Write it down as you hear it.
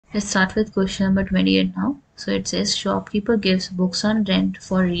Let's start with question number 28 now. So it says shopkeeper gives books on rent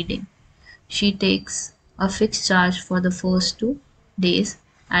for reading. She takes a fixed charge for the first 2 days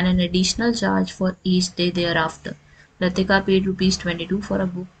and an additional charge for each day thereafter. Latika paid rupees 22 for a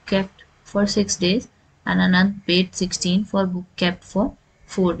book kept for 6 days and Anand paid 16 for book kept for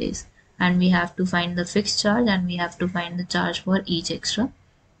 4 days. And we have to find the fixed charge and we have to find the charge for each extra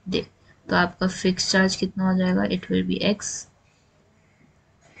day. तो आपका fixed charge कितना हो जाएगा? It will be X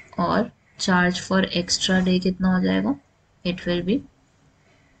और charge for extra day कितना हो जाएगा? It will be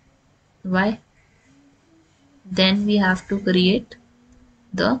Y. Then we have to create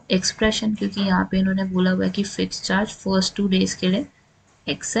the expression, क्योंकि यहाँ पे इन्होंने बोला हुआ है कि फिक्स चार्ज फर्स्ट 2 days के लिए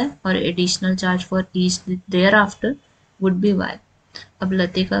x है और additional charge for each their after would be y. अब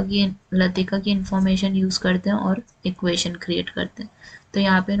लतिका की इंफॉर्मेशन यूज करते हैं और इक्वेशन क्रिएट करते हैं. तो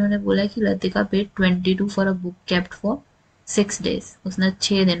यहाँ पे इन्होंने बोला है कि Latika paid 22 for a book kept for 6 days. उसने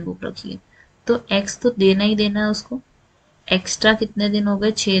 6 दिन बुक रखी है तो x तो देना ही देना है उसको. एक्स्ट्रा कितने दिन हो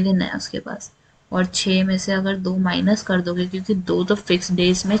गए? 6 दिन है उसके पास और 6 में से अगर 2 माइनस कर दोगे क्योंकि 2 तो फिक्स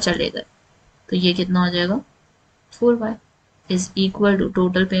डेज में चले गए तो ये कितना हो जाएगा? 4y is equal to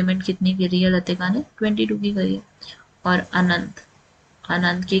total payment कितनी करी है लतिका ने? 22 की करी है. और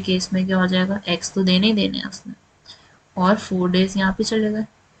आनंद के केस में क्या हो जाएगा? x तो देने ही देने हैं उसने और 4 days यहाँ पे चले गए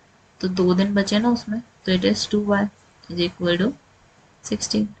तो 2 दिन बचे ना उसमें, तो it is 2y is equal to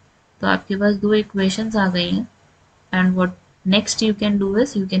 16. तो आपके पास 2 इक्वेशंस आ गई हैं and what next you can do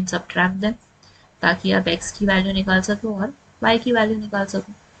is you can subtract them ताकि आप x की वैल्यू निकाल सको और y की वैल्यू निकाल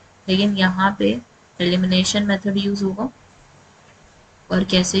सको. लेकिन यहाँ पे एलिमिनेशन मेथड यूज होगा. और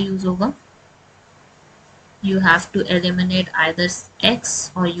कैसे यूज होगा? You have to eliminate either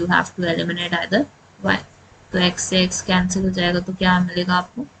x और you have to eliminate either y. तो x से x कैंसिल हो जाएगा तो क्या मिलेगा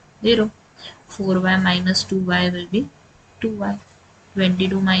आपको? 0. 4y minus 2y will be 2y.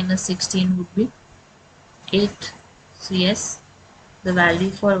 22 minus 16 would be 8. So yes, the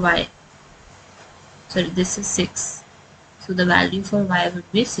value for y, sorry, this is 6. So the value for y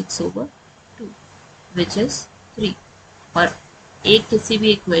would be 6/2, which is 3. और एक किसी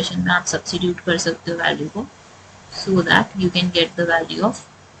भी इक्वेशन में आप सब्स्टिट्यूट कर सकते हो वैल्यू को so that you can get the value of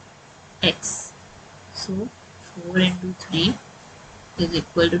x. So 4 into 3 is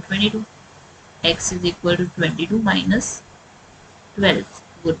equal to 22. x is equal to 22 minus 12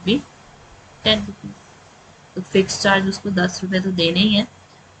 would be 10 rupees. तो फिक्स चार्ज उसको 10 रुपये तो देने ही है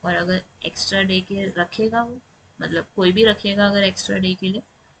और अगर एक्स्ट्रा डे के रखेगा वो, मतलब कोई भी रखेगा अगर एक्स्ट्रा डे के लिए,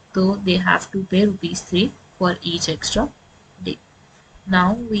 तो दे हैव टू पे ₹3 for each extra day.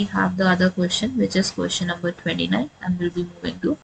 Now we have the other question which is question number 29 and we'll be moving to